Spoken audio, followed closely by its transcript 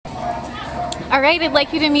Alright, I'd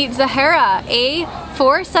like you to meet Zahara,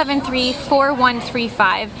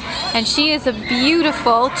 A4734135, and she is a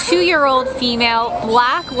beautiful 2-year-old female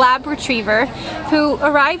black Lab Retriever who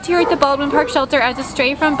arrived here at the Baldwin Park shelter as a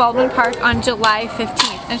stray from Baldwin Park on July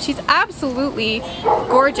 15th, and she's absolutely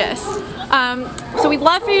gorgeous. So we'd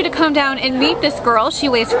love for you to come down and meet this girl. She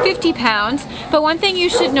weighs 50 pounds, but one thing you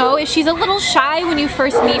should know is she's a little shy when you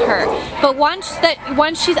first meet her, but once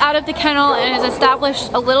she's out of the kennel and has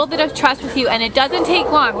established a little bit of trust with you, and it doesn't take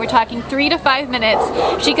long, we're talking 3 to 5 minutes,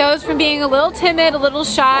 she goes from being a little timid, a little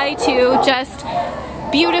shy, to just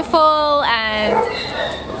beautiful and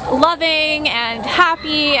loving and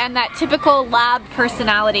happy and that typical lab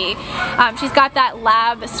personality. She's got that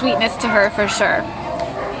lab sweetness to her for sure.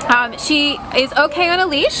 She is okay on a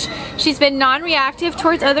leash. She's been non-reactive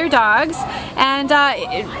towards other dogs, and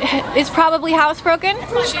is probably housebroken.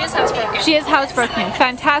 She is housebroken. She is housebroken.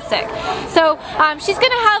 Fantastic. So she's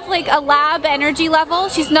gonna have like a lab energy level.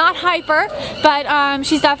 She's not hyper, but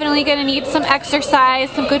she's definitely gonna need some exercise,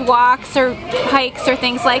 some good walks or hikes or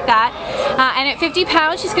things like that. And at 50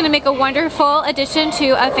 pounds, she's gonna make a wonderful addition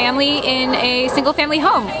to a family in a single-family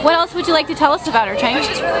home. What else would you like to tell us about her, Chang?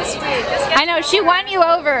 She's really sweet. I know, she won you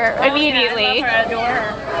over immediately. Yeah, I love her, I adore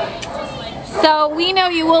her. So we know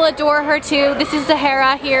you will adore her too. This is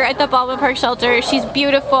Zahara here at the Baldwin Park shelter. She's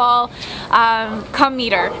beautiful. Come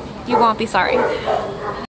meet her. You won't be sorry.